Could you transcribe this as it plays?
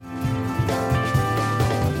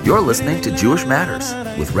You're listening to Jewish Matters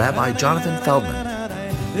with Rabbi Jonathan Feldman.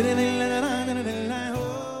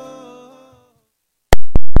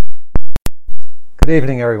 Good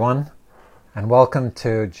evening, everyone, and welcome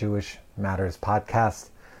to Jewish Matters podcast.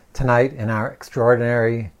 Tonight, in our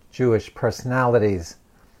extraordinary Jewish personalities,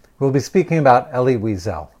 we'll be speaking about Elie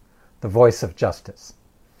Wiesel, the voice of justice.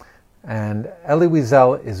 And Elie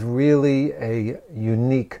Wiesel is really a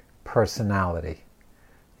unique personality.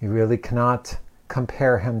 You really cannot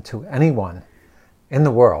compare him to anyone in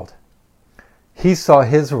the world. He saw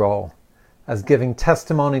his role as giving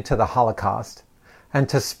testimony to the Holocaust and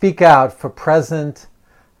to speak out for present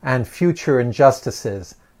and future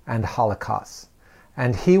injustices and holocausts.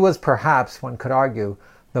 And he was perhaps, one could argue,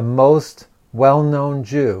 the most well-known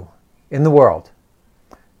Jew in the world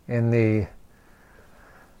in the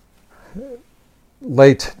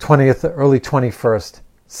late 20th, early 21st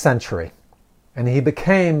century. And he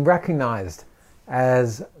became recognized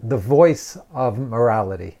as the voice of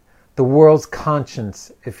morality, the world's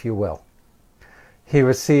conscience, if you will. He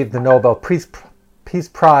received the Nobel Peace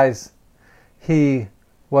Prize. He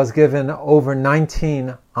was given over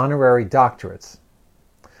 19 honorary doctorates.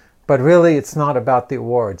 But really, it's not about the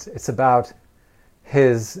awards. It's about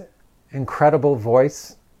his incredible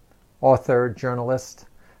voice, author, journalist,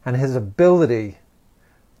 and his ability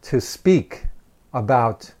to speak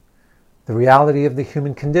about the reality of the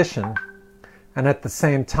human condition, and at the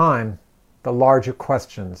same time, the larger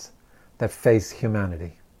questions that face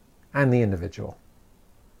humanity and the individual.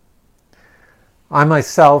 I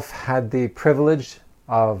myself had the privilege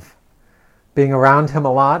of being around him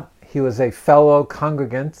a lot. He was a fellow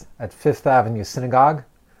congregant at Fifth Avenue Synagogue,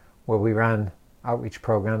 where we ran outreach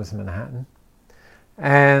programs in Manhattan.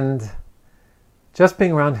 And just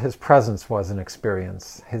being around his presence was an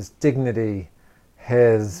experience. His dignity,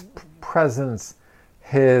 his presence,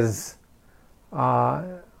 his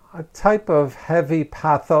a type of heavy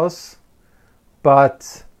pathos,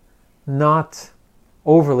 but not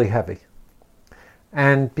overly heavy.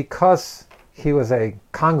 And because he was a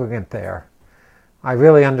congregant there, I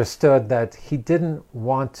really understood that he didn't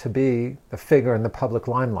want to be the figure in the public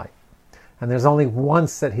limelight. And there's only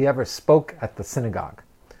once that he ever spoke at the synagogue.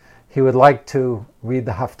 He would like to read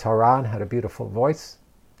the Haftarah and had a beautiful voice.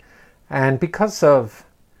 And because of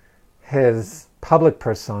his public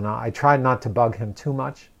persona, I tried not to bug him too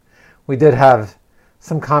much. We did have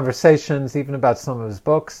some conversations even about some of his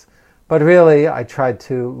books, but really I tried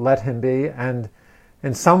to let him be. And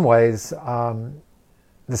in some ways, the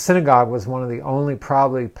synagogue was one of the only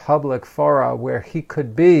probably public fora where he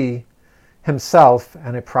could be himself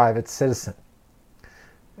and a private citizen.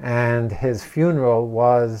 And his funeral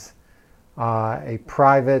was a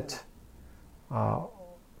private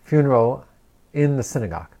funeral in the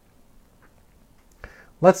synagogue.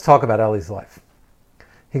 Let's talk about Elie's life.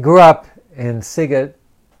 He grew up in Siget,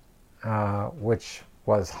 which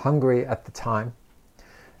was Hungary at the time.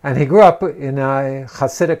 And he grew up in a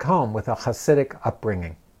Hasidic home with a Hasidic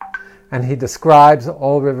upbringing. And he describes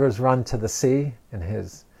All Rivers Run to the Sea in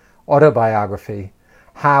his autobiography,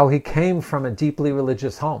 how he came from a deeply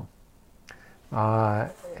religious home. He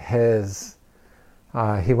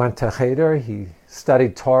went to Cheder, he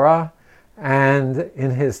studied Torah, and in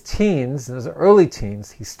his teens, in his early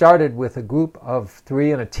teens, he started with a group of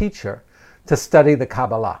 3 and a teacher to study the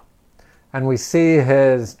Kabbalah. And we see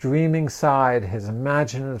his dreaming side, his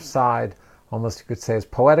imaginative side, almost you could say his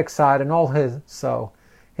poetic side, and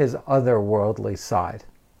his otherworldly side.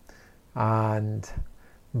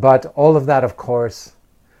 But all of that, of course,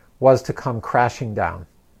 was to come crashing down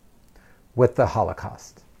with the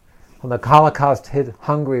Holocaust. Well, the Holocaust hit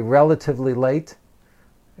Hungary relatively late,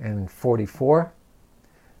 in 1944,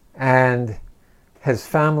 and his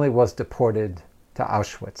family was deported to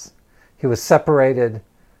Auschwitz. He was separated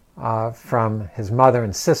from his mother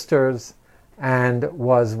and sisters and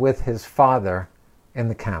was with his father in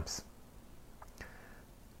the camps.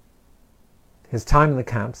 His time in the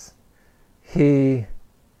camps, he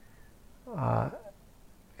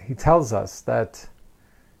tells us that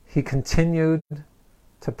he continued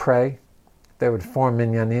to pray. They would form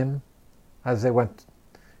minyanim as they went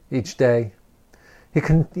each day. He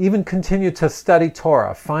even continued to study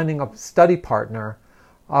Torah, finding a study partner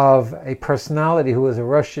of a personality who was a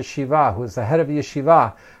Rosh Yeshiva, who was the head of a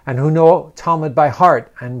yeshiva, and who knew Talmud by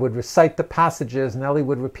heart and would recite the passages, and Elie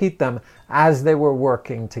would repeat them as they were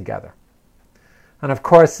working together. And of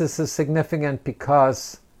course, this is significant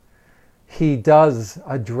because he does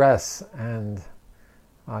address and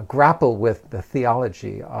grapple with the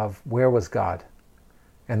theology of where was God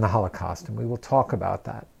in the Holocaust, and we will talk about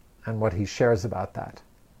that and what he shares about that.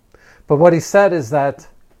 But what he said is that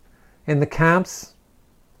in the camps,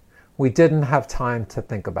 we didn't have time to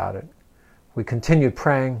think about it. We continued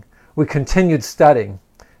praying, we continued studying,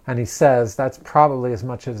 and he says that's probably as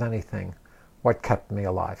much as anything what kept me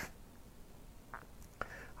alive.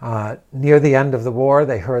 Near the end of the war,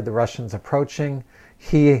 they heard the Russians approaching.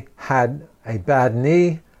 He had a bad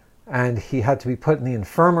knee, and he had to be put in the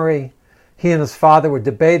infirmary. He and his father were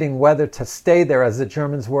debating whether to stay there as the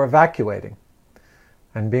Germans were evacuating.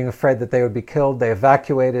 And being afraid that they would be killed, they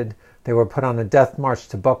evacuated. They were put on a death march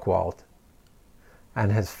to Buchenwald.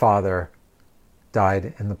 And his father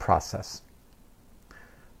died in the process.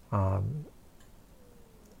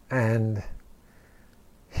 And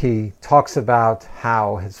he talks about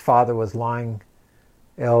how his father was lying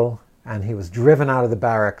ill and he was driven out of the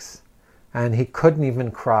barracks, and he couldn't even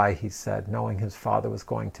cry, he said, knowing his father was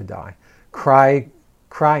going to die. Crying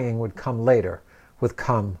would come later, would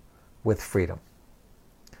come with freedom.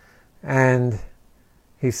 And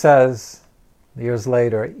he says, years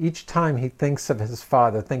later, each time he thinks of his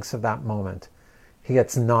father, thinks of that moment, he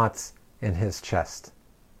gets knots in his chest.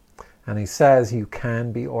 And he says, you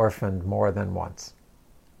can be orphaned more than once.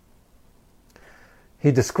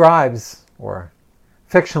 He describes, or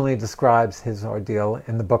fictionally describes, his ordeal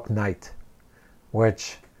in the book Night,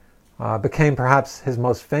 which became perhaps his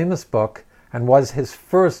most famous book and was his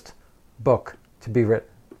first book to be written.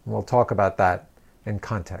 We'll talk about that in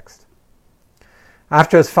context.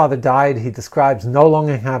 After his father died, he describes no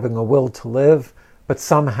longer having a will to live, but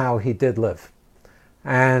somehow he did live.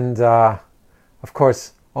 And of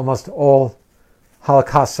course, almost all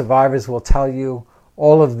Holocaust survivors will tell you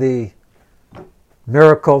all of the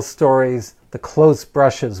miracle stories, the close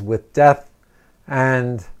brushes with death,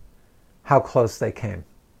 and how close they came.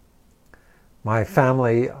 My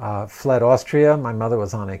family fled Austria. My mother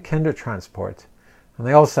was on a Kindertransport, and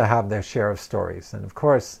they also have their share of stories. And of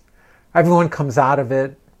course, everyone comes out of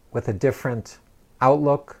it with a different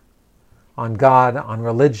outlook on God, on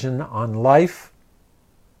religion, on life.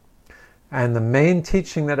 And the main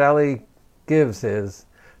teaching that Eli gives is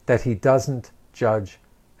that he doesn't judge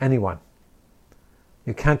anyone.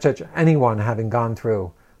 You can't judge anyone having gone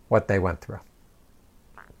through what they went through.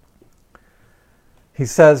 He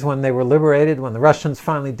says when they were liberated, when the Russians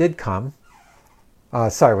finally did come,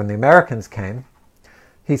 when the Americans came,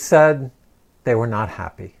 he said they were not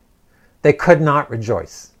happy. They could not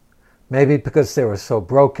rejoice. Maybe because they were so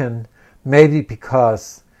broken, maybe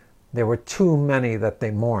because there were too many that they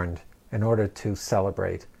mourned in order to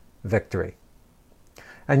celebrate victory.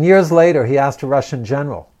 And years later, he asked a Russian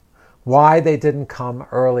general why they didn't come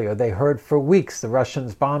earlier. They heard for weeks the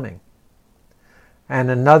Russians bombing. And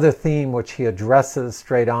another theme which he addresses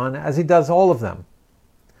straight on, as he does all of them,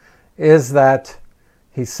 is that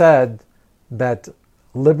he said that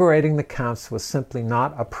liberating the camps was simply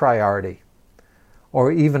not a priority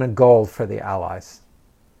or even a goal for the Allies.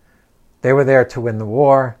 They were there to win the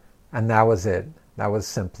war, and that was it. That was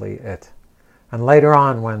simply it. And later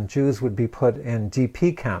on, when Jews would be put in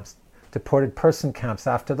DP camps, deported person camps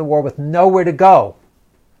after the war with nowhere to go.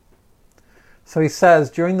 So he says,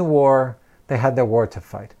 during the war, they had their war to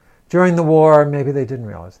fight. During the war, maybe they didn't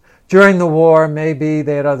realize. During the war, maybe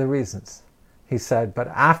they had other reasons. He said, but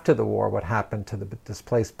after the war, what happened to the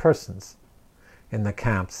displaced persons in the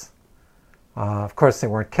camps? Of course, they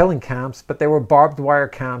weren't killing camps, but they were barbed wire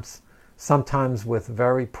camps, sometimes with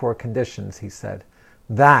very poor conditions, he said.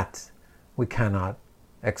 That we cannot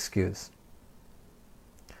excuse.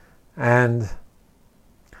 And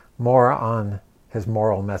more on his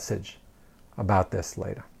moral message about this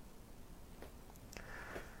later.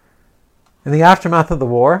 In the aftermath of the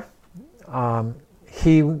war,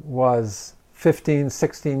 he was 15,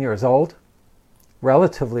 16 years old,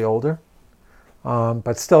 relatively older,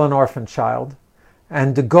 but still an orphan child.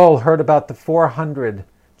 And de Gaulle heard about the 400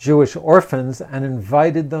 Jewish orphans and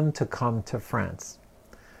invited them to come to France.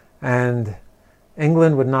 And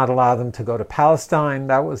England would not allow them to go to Palestine.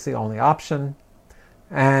 That was the only option.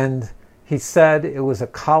 And he said it was a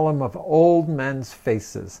column of old men's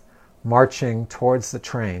faces marching towards the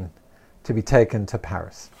train to be taken to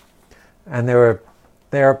Paris. And they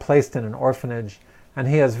were placed in an orphanage, and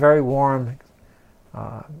he has very warm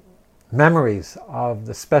memories of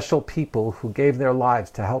the special people who gave their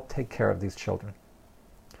lives to help take care of these children.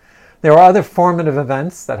 There were other formative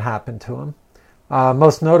events that happened to him,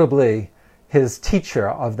 most notably his teacher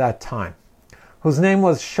of that time, whose name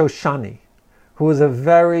was Shoshani, who was a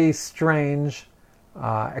very strange,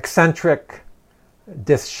 eccentric,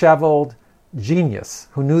 disheveled genius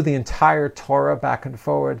who knew the entire Torah back and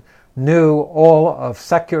forward, knew all of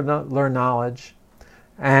secular knowledge.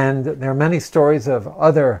 And there are many stories of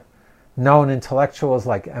other known intellectuals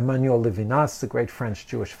like Emmanuel Levinas, the great French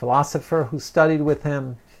Jewish philosopher who studied with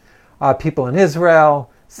him. people in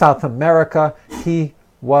Israel, South America. He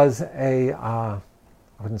was I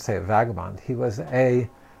wouldn't say a vagabond. He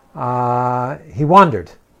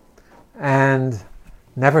wandered and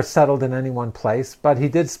never settled in any one place, but he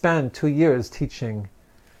did spend 2 years teaching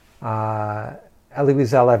Elie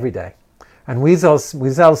Wiesel every day. And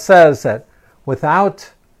Wiesel says that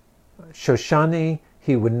without Shoshani,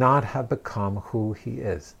 he would not have become who he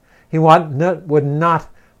is. He would not,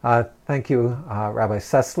 thank you, Rabbi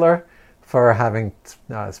Sessler, for having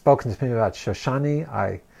spoken to me about Shoshani.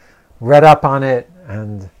 I read up on it,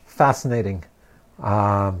 and fascinating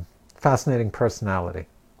personality,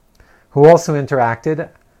 who also interacted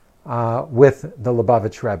with the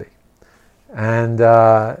Lubavitch Rebbe. And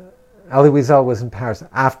Elie Wiesel was in Paris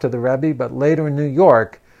after the Rebbe, but later in New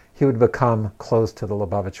York, he would become close to the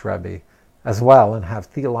Lubavitch Rebbe as well and have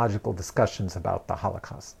theological discussions about the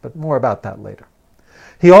Holocaust. But more about that later.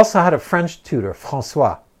 He also had a French tutor,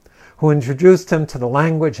 François, who introduced him to the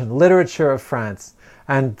language and literature of France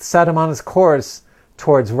and set him on his course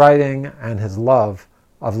towards writing and his love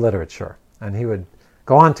of literature. And he would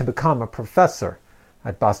go on to become a professor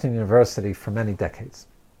at Boston University for many decades.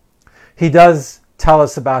 He does tell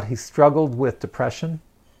us about he struggled with depression,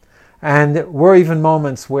 and there were even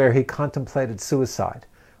moments where he contemplated suicide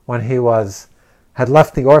when he had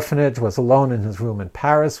left the orphanage, was alone in his room in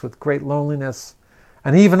Paris with great loneliness,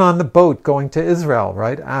 and even on the boat going to Israel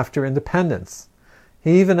right after independence.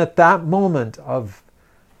 He even at that moment of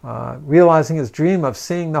realizing his dream of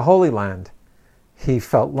seeing the Holy Land, he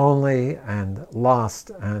felt lonely and lost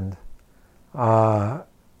and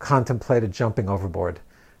contemplated jumping overboard.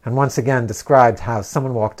 And once again described how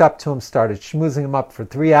someone walked up to him, started schmoozing him up for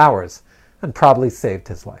 3 hours, and probably saved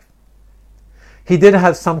his life. He did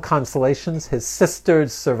have some consolations. His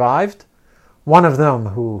sisters survived, one of them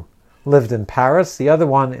who lived in Paris, the other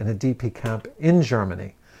one in a DP camp in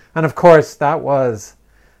Germany. And of course, that was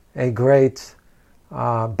a great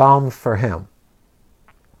balm for him.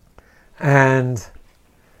 And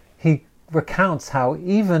he recounts how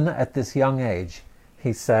even at this young age,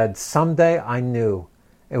 he said, someday I knew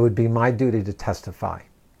it would be my duty to testify.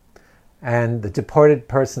 And the deported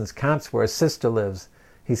persons camps where his sister lives,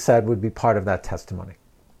 he said, would be part of that testimony.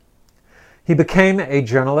 He became a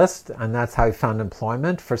journalist, and that's how he found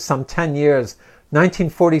employment for some 10 years,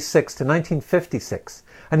 1946 to 1956.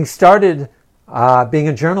 And he started being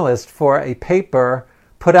a journalist for a paper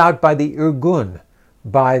put out by the Irgun,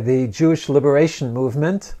 by the Jewish Liberation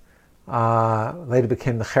Movement, later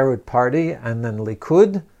became the Herut Party, and then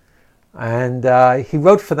Likud. And he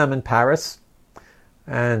wrote for them in Paris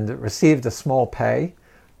and received a small pay,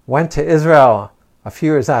 went to Israel a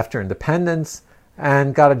few years after independence,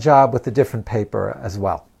 and got a job with a different paper as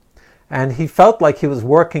well. And he felt like he was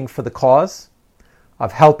working for the cause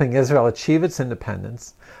of helping Israel achieve its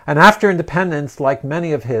independence. And after independence, like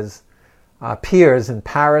many of his peers in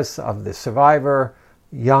Paris of the survivor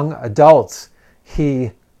young adults,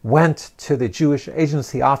 he went to the Jewish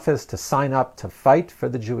Agency office to sign up to fight for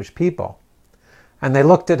the Jewish people. And they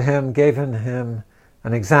looked at him, gave him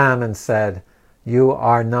an exam and said, you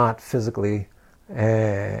are not physically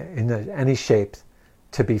in any shape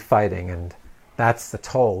to be fighting. And that's the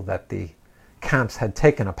toll that the camps had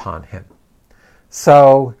taken upon him.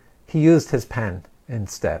 So he used his pen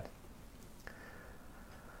instead.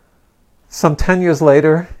 Some 10 years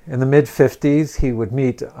later, in the mid-50s, he would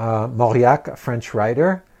meet Mauriac, a French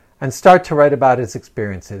writer, and start to write about his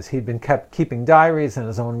experiences. He'd been keeping diaries and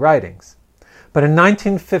his own writings. But in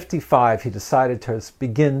 1955, he decided to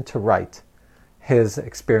begin to write his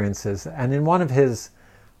experiences. And in one of his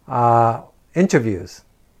interviews,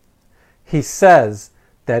 he says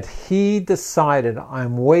that he decided,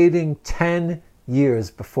 I'm waiting 10 years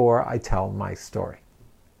before I tell my story.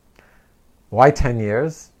 Why 10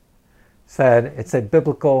 years? Said it's a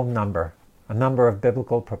biblical number, a number of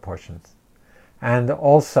biblical proportions. And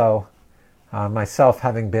also, myself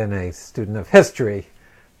having been a student of history,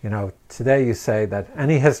 today you say that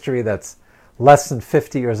any history that's less than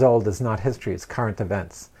 50 years old is not history, it's current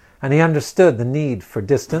events. And he understood the need for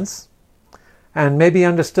distance, and maybe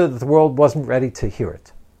understood that the world wasn't ready to hear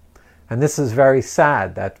it. And this is very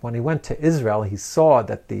sad that when he went to Israel, he saw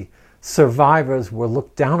that the survivors were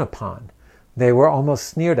looked down upon. They were almost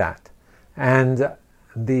sneered at. And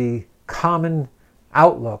the common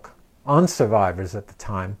outlook on survivors at the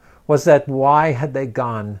time was that why had they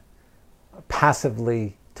gone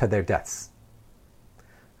passively to their deaths?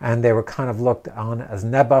 And they were kind of looked on as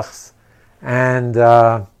nebuchs, and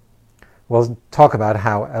we'll talk about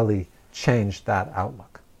how Elie changed that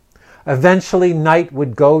outlook. Eventually, Knight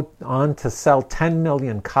would go on to sell 10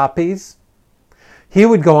 million copies. He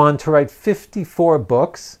would go on to write 54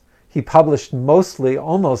 books. He published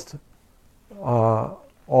almost all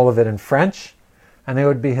of it in French, and it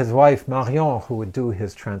would be his wife, Marion, who would do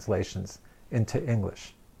his translations into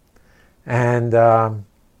English. And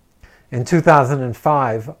in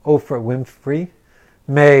 2005, Oprah Winfrey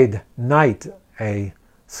made Night a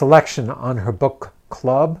selection on her book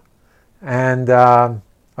club, and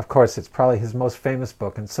of course it's probably his most famous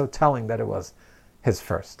book, and so telling that it was his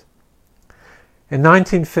first. In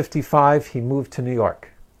 1955, he moved to New York,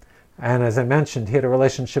 and as I mentioned, he had a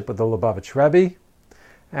relationship with the Lubavitch Rebbe,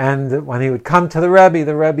 and when he would come to the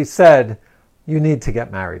Rebbe said, "You need to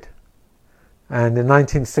get married." And in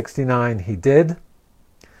 1969 he did,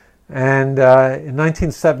 and in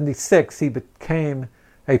 1976 he became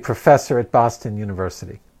a professor at Boston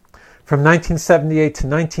University. From 1978 to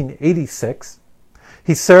 1986,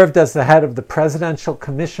 he served as the head of the Presidential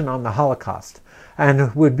Commission on the Holocaust,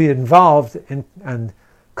 and would be involved in, and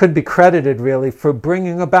could be credited really for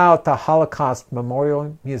bringing about the Holocaust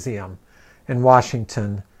Memorial Museum in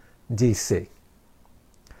Washington, D.C.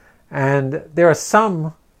 And there are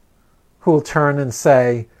some who will turn and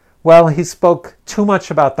say, well, he spoke too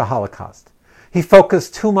much about the Holocaust. He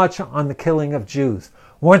focused too much on the killing of Jews.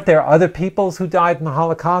 Weren't there other peoples who died in the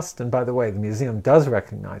Holocaust? And by the way, the museum does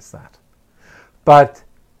recognize that. But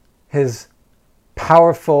his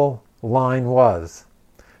powerful line was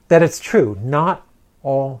that it's true, not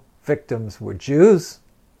all victims were Jews,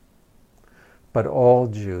 but all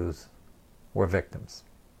Jews were victims.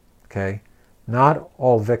 Okay? Not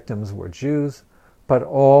all victims were Jews, but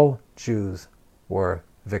all Jews were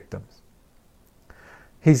victims.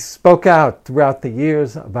 He spoke out throughout the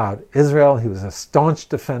years about Israel. He was a staunch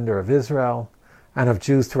defender of Israel and of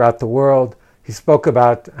Jews throughout the world. He spoke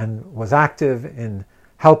about and was active in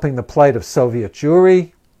helping the plight of Soviet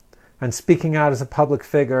Jewry and speaking out as a public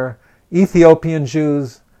figure, Ethiopian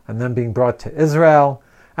Jews, and then being brought to Israel,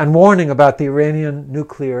 and warning about the Iranian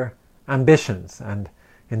nuclear ambitions. And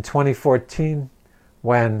in 2014,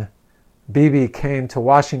 when Bibi came to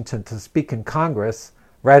Washington to speak in Congress,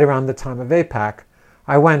 right around the time of AIPAC,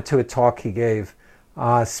 I went to a talk he gave,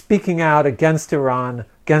 speaking out against Iran,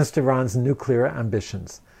 against Iran's nuclear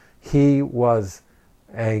ambitions. He was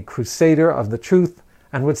a crusader of the truth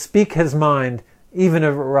and would speak his mind even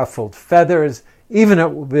if it ruffled feathers, even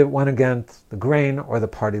if it went against the grain or the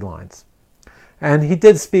party lines. And he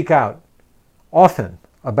did speak out often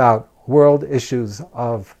about world issues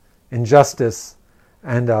of injustice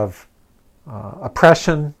and of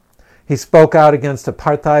oppression. He spoke out against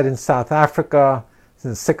apartheid in South Africa in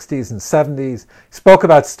the 60s and 70s. He spoke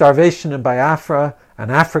about starvation in Biafra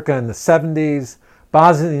and Africa in the 70s,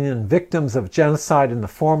 Bosnian victims of genocide in the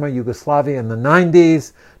former Yugoslavia in the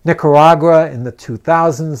 90s, Nicaragua in the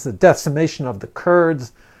 2000s, the decimation of the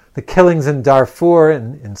Kurds, the killings in Darfur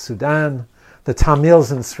in Sudan, the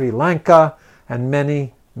Tamils in Sri Lanka, and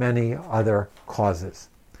many, many other causes.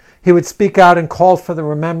 He would speak out and call for the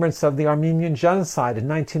remembrance of the Armenian genocide in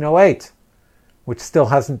 1908, which still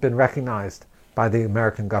hasn't been recognized by the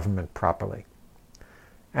American government properly.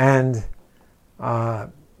 And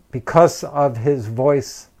because of his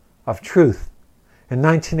voice of truth, in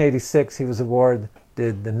 1986 he was awarded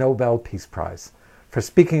the Nobel Peace Prize for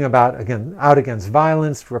speaking out against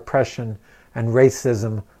violence, repression, and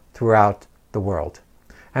racism throughout the world.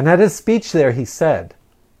 And at his speech there he said,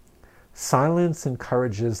 "Silence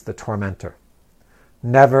encourages the tormentor,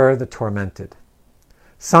 never the tormented.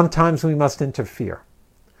 Sometimes we must interfere.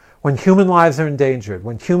 When human lives are endangered,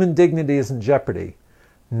 when human dignity is in jeopardy,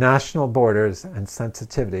 national borders and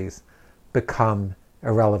sensitivities become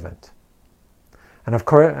irrelevant." And of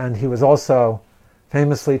course, and he was also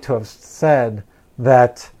famously to have said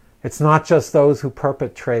that it's not just those who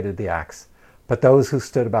perpetrated the acts, but those who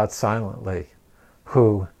stood about silently,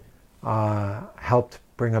 who helped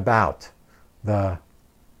bring about the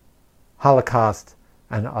Holocaust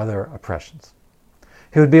and other oppressions.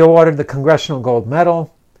 He would be awarded the Congressional Gold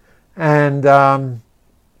Medal, and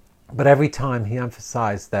but every time he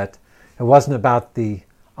emphasized that it wasn't about the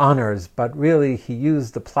honors, but really he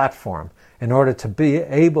used the platform in order to be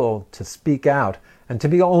able to speak out and to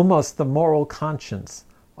be almost the moral conscience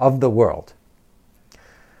of the world.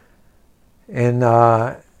 In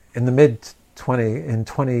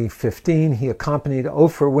 2015, he accompanied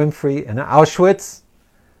Oprah Winfrey in Auschwitz,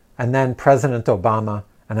 and then President Obama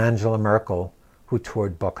and Angela Merkel, who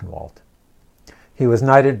toured Buchenwald. He was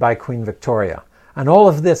knighted by Queen Victoria. And all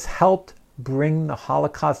of this helped bring the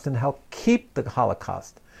Holocaust and help keep the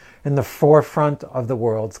Holocaust in the forefront of the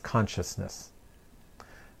world's consciousness.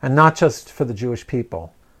 And not just for the Jewish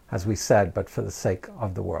people, as we said, but for the sake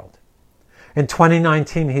of the world. In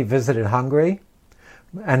 2019, he visited Hungary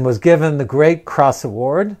and was given the Great Cross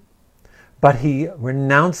Award but he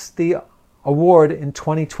renounced the award in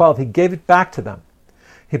 2012. He gave it back to them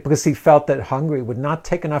because he felt that Hungary would not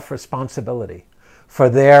take enough responsibility for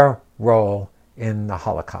their role in the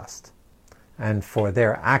Holocaust and for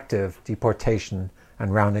their active deportation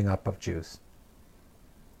and rounding up of Jews.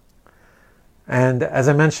 And as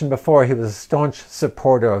I mentioned before, he was a staunch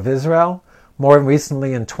supporter of Israel. More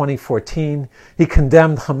recently, in 2014, he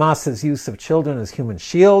condemned Hamas's use of children as human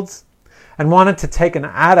shields and wanted to take an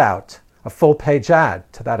ad out, a full-page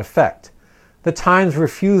ad to that effect. The Times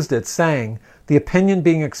refused it, saying the opinion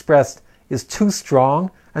being expressed is too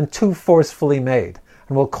strong and too forcefully made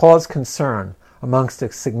and will cause concern amongst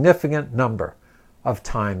a significant number of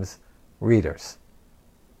Times readers.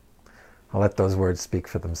 I'll let those words speak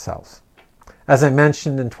for themselves. As I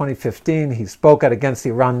mentioned, in 2015, he spoke out against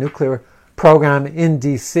the Iran nuclear program in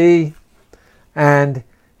D.C., and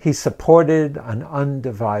he supported an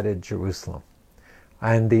undivided Jerusalem.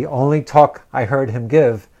 And the only talk I heard him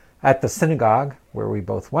give at the synagogue, where we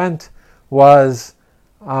both went, was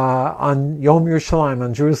on Yom Yerushalayim,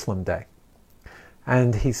 on Jerusalem Day.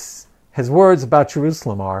 And his words about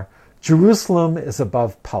Jerusalem are, Jerusalem is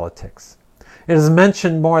above politics. It is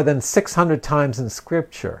mentioned more than 600 times in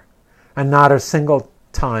Scripture, and not a single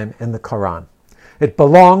time in the Quran. It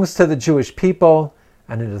belongs to the Jewish people,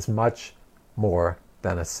 and it is much more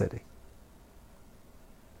than a city.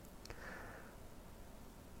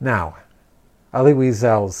 Now, Elie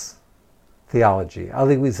Wiesel's theology.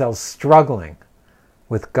 Elie Wiesel struggling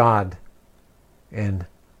with God in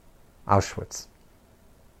Auschwitz.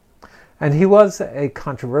 And he was a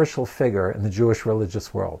controversial figure in the Jewish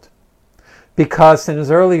religious world, because in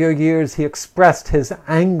his earlier years he expressed his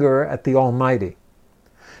anger at the Almighty.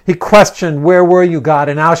 He questioned, where were you, God,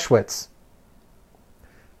 in Auschwitz?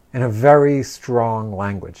 In a very strong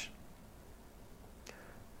language.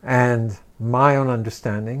 And my own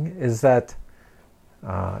understanding is that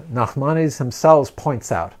Nachmanides himself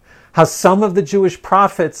points out how some of the Jewish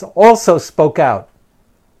prophets also spoke out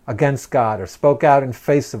against God or spoke out in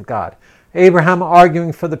face of God. Abraham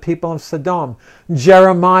arguing for the people of Sodom.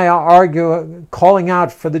 Jeremiah calling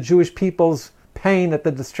out for the Jewish people's pain at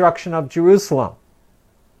the destruction of Jerusalem.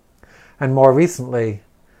 And more recently,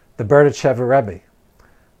 the Berdichever Rebbe,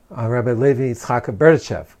 Rebbe Levi Yitzchak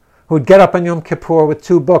Berdichev, who would get up on Yom Kippur with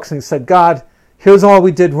 2 books and he said, God, here's all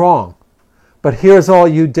we did wrong, but here's all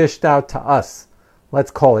you dished out to us.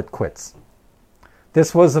 Let's call it quits.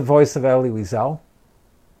 This was the voice of Elie Wiesel.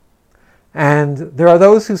 And there are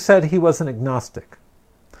those who said he was an agnostic.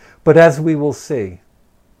 But as we will see,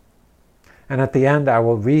 and at the end I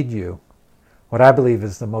will read you what I believe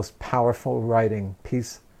is the most powerful writing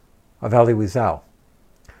piece of Elie Wiesel,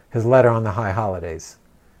 his letter on the High Holidays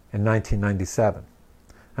in 1997.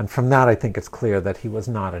 And from that I think it's clear that he was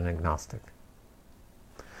not an agnostic.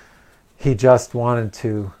 He just wanted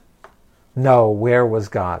to know where was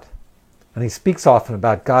God. And he speaks often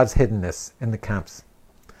about God's hiddenness in the camps.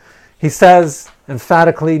 He says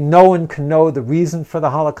emphatically, no one can know the reason for the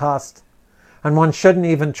Holocaust, and one shouldn't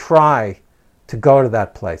even try to go to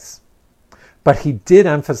that place. But he did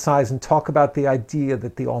emphasize and talk about the idea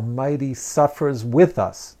that the Almighty suffers with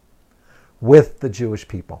us, with the Jewish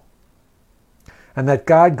people, and that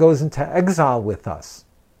God goes into exile with us,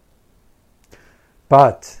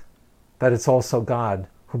 but that it's also God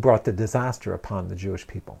who brought the disaster upon the Jewish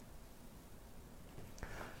people.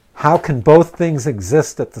 How can both things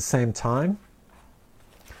exist at the same time?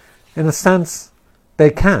 In a sense,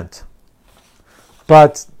 they can't.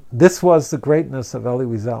 But this was the greatness of Elie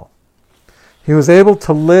Wiesel. He was able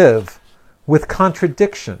to live with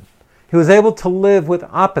contradiction. He was able to live with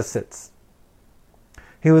opposites.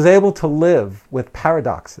 He was able to live with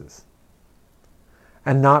paradoxes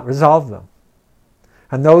and not resolve them.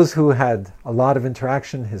 And those who had a lot of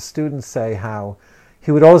interaction, his students, say how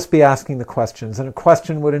he would always be asking the questions, and a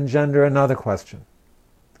question would engender another question.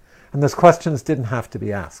 And those questions didn't have to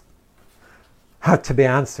be asked. Had to be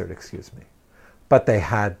answered, but they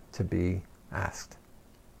had to be asked.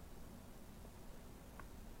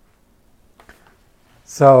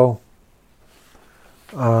 So,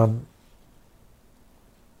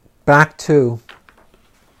 back to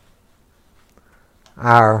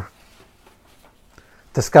our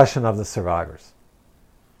discussion of the survivors.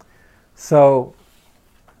 So,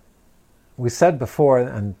 we said before,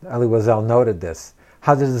 and Elie Wiesel noted this,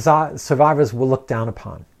 how the survivors were looked down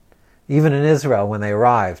upon, even in Israel when they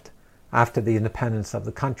arrived after the independence of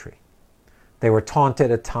the country. They were taunted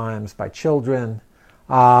at times by children.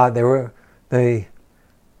 And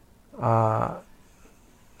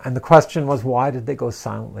the question was, why did they go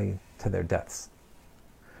silently to their deaths?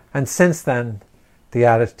 And since then, the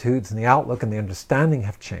attitudes and the outlook and the understanding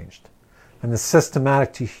have changed. and the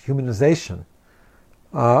systematic dehumanization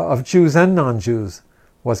of Jews and non-Jews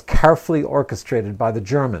was carefully orchestrated by the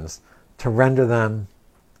Germans to render them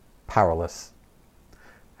powerless.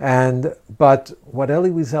 But what Elie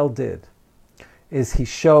Wiesel did is he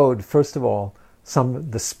showed, first of all, some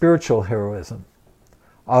of the spiritual heroism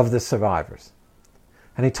of the survivors.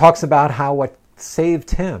 And he talks about how what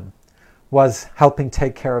saved him was helping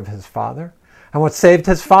take care of his father, and what saved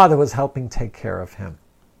his father was helping take care of him.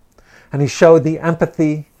 And he showed the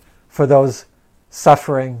empathy for those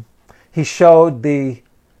suffering. He showed the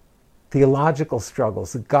theological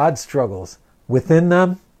struggles, the God struggles within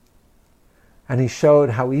them. And he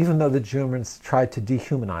showed how even though the Germans tried to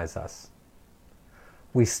dehumanize us,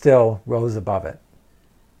 we still rose above it.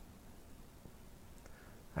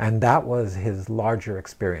 And that was his larger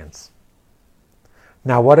experience.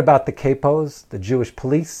 Now, what about the capos, the Jewish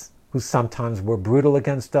police, who sometimes were brutal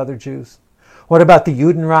against other Jews? What about the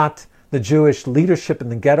Judenrat, the Jewish leadership in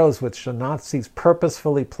the ghettos, which the Nazis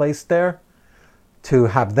purposefully placed there to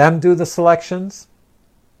have them do the selections?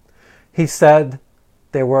 He said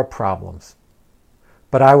there were problems,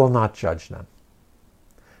 but I will not judge them.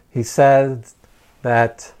 He said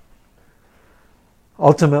that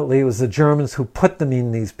ultimately it was the Germans who put them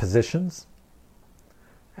in these positions,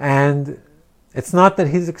 and it's not that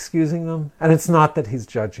he's excusing them, and it's not that he's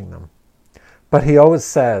judging them, but he always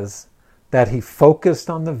says that he focused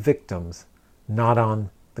on the victims, not on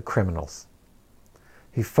the criminals.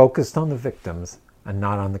 He focused on the victims and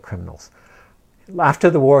not on the criminals. After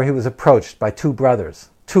the war, he was approached by two brothers,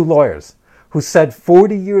 two lawyers, who said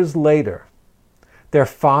 40 years later, their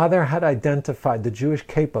father had identified the Jewish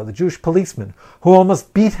capo, the Jewish policeman, who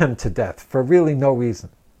almost beat him to death for really no reason.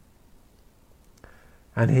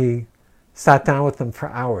 And he sat down with them for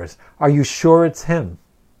hours. Are you sure it's him?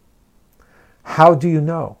 How do you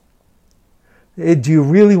know? Do you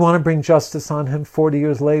really want to bring justice on him 40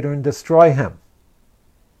 years later and destroy him?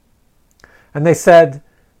 And they told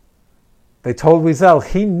Wiesel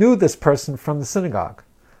he knew this person from the synagogue.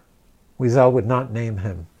 Wiesel would not name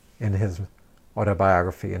him in his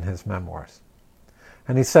autobiography, in his memoirs.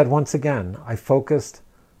 And he said, once again, I focused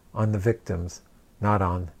on the victims, not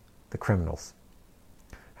on the criminals.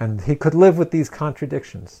 And he could live with these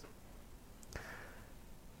contradictions.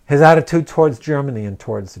 His attitude towards Germany and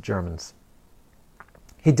towards the Germans.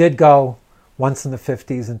 He did go once in the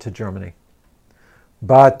 50s into Germany,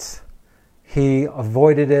 but he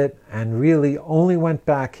avoided it and really only went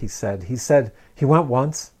back, he said. He said he went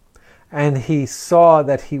once, and he saw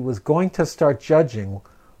that he was going to start judging.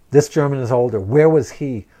 This German is older. Where was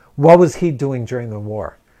he? What was he doing during the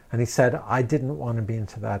war? And he said, I didn't want to be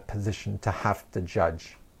into that position to have to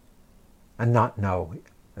judge and not know,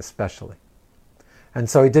 especially. And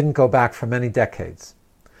so he didn't go back for many decades.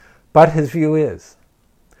 But his view is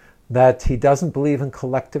that he doesn't believe in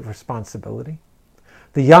collective responsibility.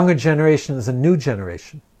 The younger generation is a new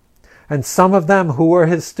generation. And some of them who were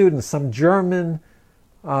his students, some German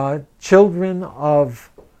children of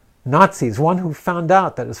Nazis, one who found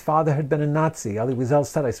out that his father had been a Nazi, Elie Wiesel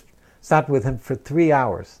said, I sat with him for 3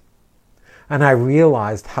 hours. And I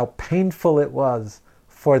realized how painful it was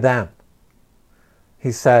for them.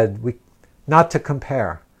 He said, not to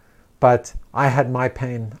compare, but I had my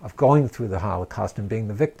pain of going through the Holocaust and being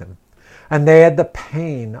the victim. And they had the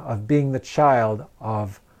pain of being the child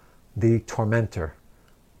of the tormentor,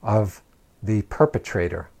 of the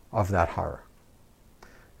perpetrator of that horror.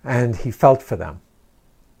 And he felt for them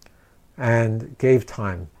and gave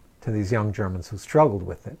time to these young Germans who struggled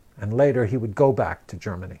with it. And later he would go back to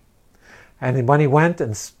Germany. And when he went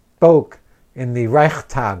and spoke in the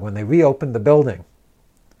Reichstag, when they reopened the building,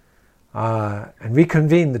 and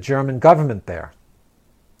reconvened the German government there.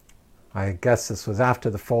 I guess this was after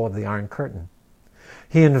the fall of the Iron Curtain.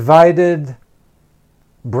 He invited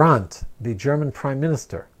Brandt, the German Prime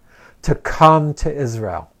Minister, to come to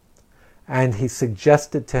Israel. And he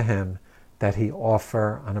suggested to him that he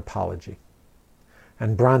offer an apology.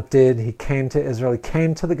 And Brandt did. He came to Israel. He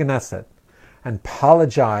came to the Knesset and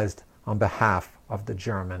apologized on behalf of the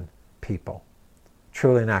German people.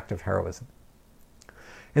 Truly an act of heroism.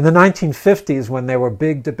 In the 1950s, when there were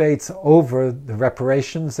big debates over the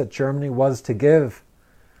reparations that Germany was to give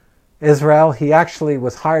Israel, he actually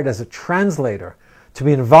was hired as a translator to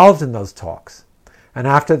be involved in those talks. And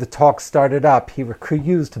after the talks started up, he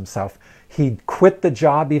recused himself. He quit the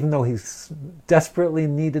job even though he desperately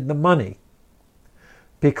needed the money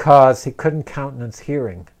because he couldn't countenance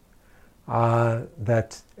hearing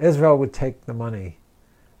that Israel would take the money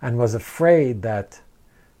and was afraid that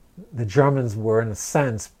the Germans were, in a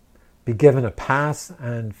sense, be given a pass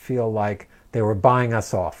and feel like they were buying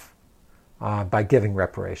us off by giving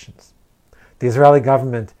reparations. The Israeli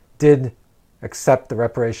government did accept the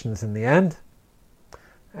reparations in the end,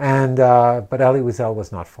 but Elie Wiesel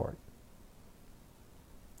was not for it.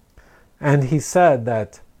 And he said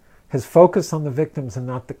that his focus on the victims and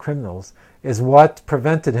not the criminals is what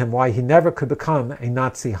prevented him, why he never could become a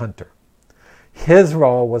Nazi hunter. His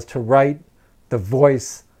role was to write the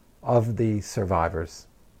voice of the survivors.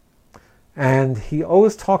 And he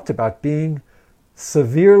always talked about being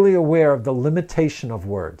severely aware of the limitation of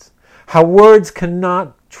words, how words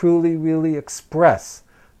cannot truly, really express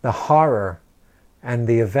the horror and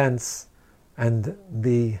the events and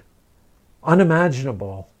the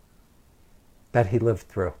unimaginable that he lived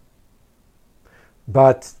through.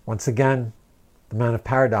 But once again, the man of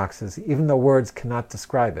paradoxes, even though words cannot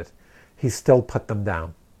describe it, he still put them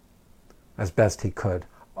down as best he could,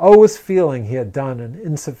 always feeling he had done an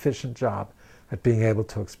insufficient job at being able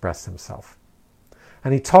to express himself.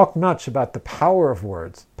 And he talked much about the power of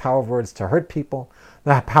words to hurt people,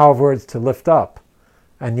 the power of words to lift up,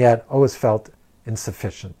 and yet always felt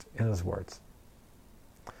insufficient in his words.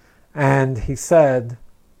 And he said,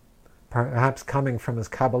 perhaps coming from his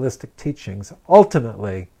Kabbalistic teachings,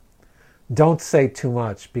 ultimately, don't say too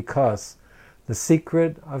much, because the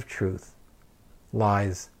secret of truth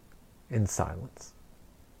lies in silence.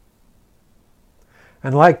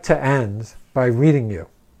 And I'd like to end by reading you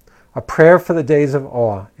a prayer for the days of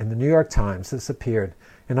awe in the New York Times. This appeared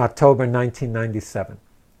in October 1997.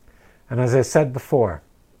 And as I said before,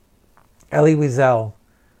 Elie Wiesel,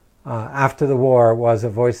 after the war, was a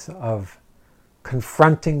voice of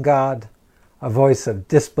confronting God, a voice of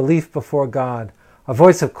disbelief before God, a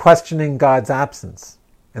voice of questioning God's absence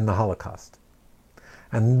in the Holocaust.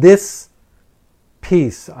 And this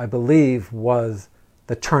piece, I believe, was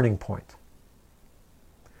the turning point.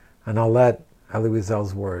 And I'll let Elie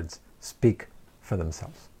Wiesel's words speak for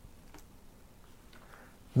themselves.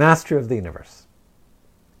 Master of the universe,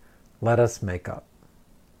 let us make up.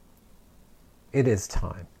 It is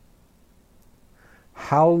time.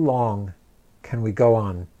 How long can we go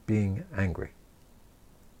on being angry?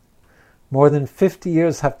 More than 50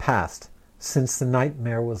 years have passed since the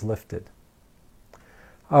nightmare was lifted.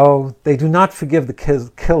 Oh, they do not forgive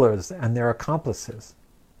the killers and their accomplices.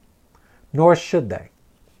 Nor should they.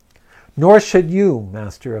 Nor should you,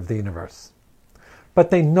 Master of the universe. But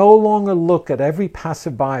they no longer look at every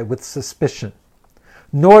passerby with suspicion,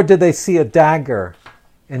 nor do they see a dagger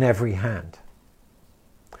in every hand.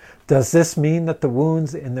 Does this mean that the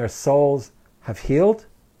wounds in their souls have healed?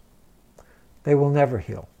 They will never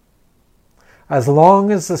heal. As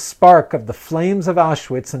long as the spark of the flames of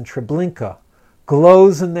Auschwitz and Treblinka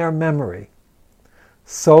glows in their memory,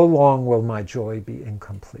 so long will my joy be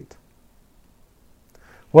incomplete.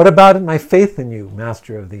 What about my faith in you,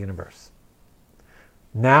 Master of the universe?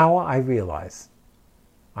 Now I realize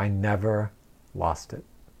I never lost it.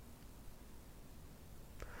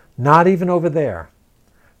 Not even over there,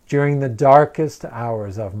 during the darkest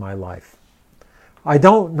hours of my life. I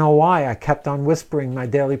don't know why I kept on whispering my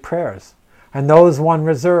daily prayers, and those one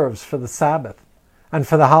reserves for the Sabbath and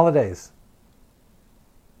for the holidays.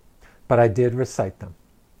 But I did recite them,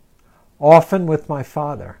 often with my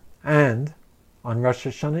father, and on Rosh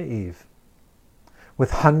Hashanah Eve, with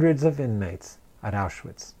hundreds of inmates at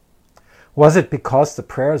Auschwitz. Was it because the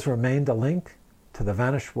prayers remained a link to the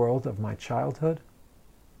vanished world of my childhood?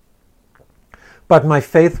 But my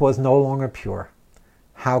faith was no longer pure.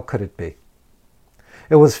 How could it be?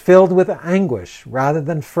 It was filled with anguish rather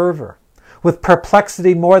than fervor, with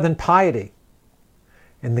perplexity more than piety.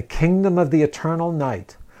 In the kingdom of the eternal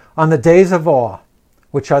night, on the days of awe,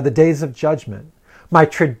 which are the days of judgment, my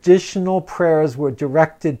traditional prayers were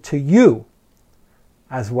directed to you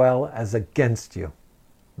as well as against you,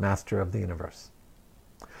 Master of the universe.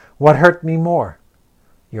 What hurt me more,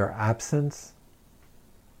 your absence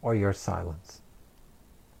or your silence?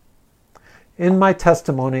 In my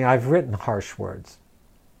testimony, I've written harsh words,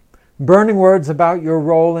 burning words about your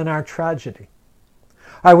role in our tragedy.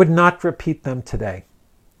 I would not repeat them today,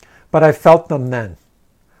 but I felt them then.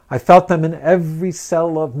 I felt them in every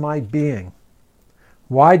cell of my being.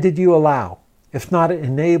 Why did you allow, if not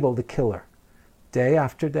enable, the killer, day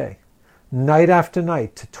after day, night after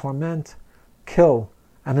night, to torment, kill,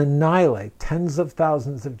 and annihilate tens of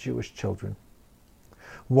thousands of Jewish children?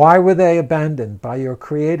 Why were they abandoned by your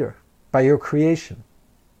Creator, by your creation?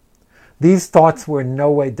 These thoughts were in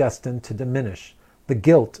no way destined to diminish the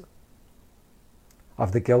guilt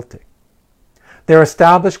of the guilty. Their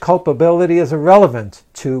established culpability is irrelevant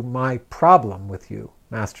to my problem with you,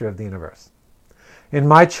 Master of the universe. In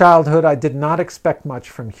my childhood, I did not expect much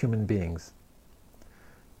from human beings,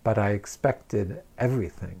 but I expected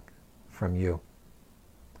everything from you.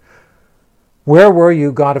 Where were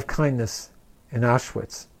you, God of kindness, in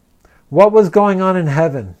Auschwitz? What was going on in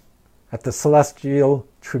heaven at the celestial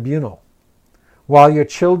tribunal, while your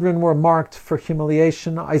children were marked for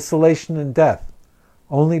humiliation, isolation, and death,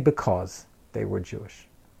 only because they were Jewish?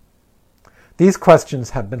 These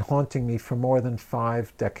questions have been haunting me for more than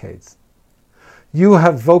 5 decades. You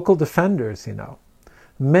have vocal defenders, you know.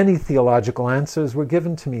 Many theological answers were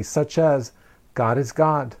given to me, such as, God is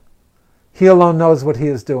God. He alone knows what he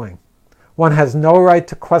is doing. One has no right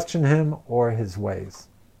to question him or his ways.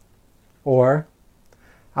 Or,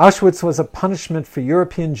 Auschwitz was a punishment for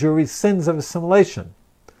European Jewry's sins of assimilation,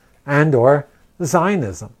 and or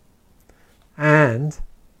Zionism. And,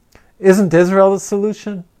 isn't Israel the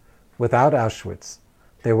solution? Without Auschwitz,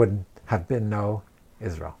 there would have been no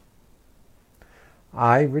Israel.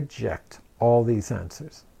 I reject all these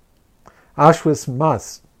answers. Auschwitz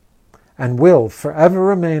must and will forever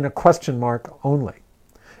remain a question mark only.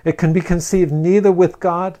 It can be conceived neither with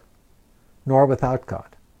God nor without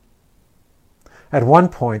God. At one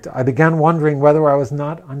point, I began wondering whether I was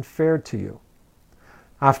not unfair to you.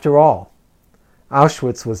 After all,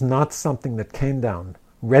 Auschwitz was not something that came down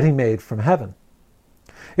ready-made from heaven.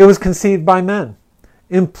 It was conceived by men,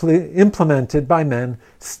 implemented by men,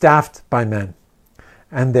 staffed by men.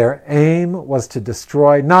 And their aim was to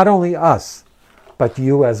destroy not only us, but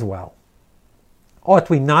you as well. Ought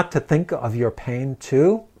we not to think of your pain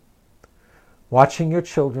too? Watching your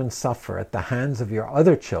children suffer at the hands of your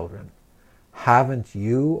other children, haven't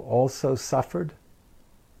you also suffered?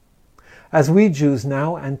 As we Jews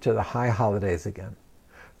now enter the high holidays again,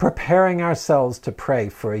 preparing ourselves to pray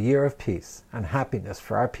for a year of peace and happiness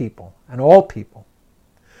for our people and all people,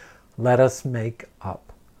 let us make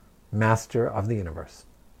up, Master of the universe.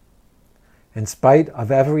 In spite of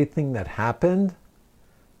everything that happened,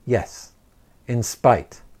 yes, in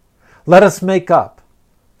spite, let us make up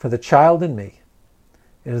for the child in me.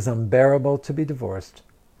 It is unbearable to be divorced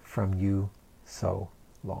from you so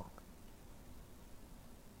long.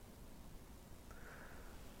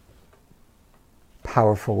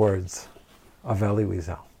 Powerful words of Elie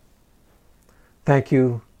Wiesel. Thank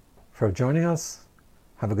you for joining us.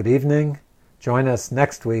 Have a good evening. Join us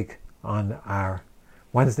next week on our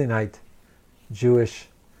Wednesday night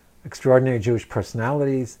Extraordinary Jewish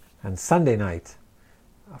Personalities and Sunday night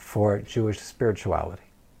for Jewish spirituality.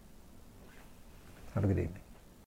 Have a good evening.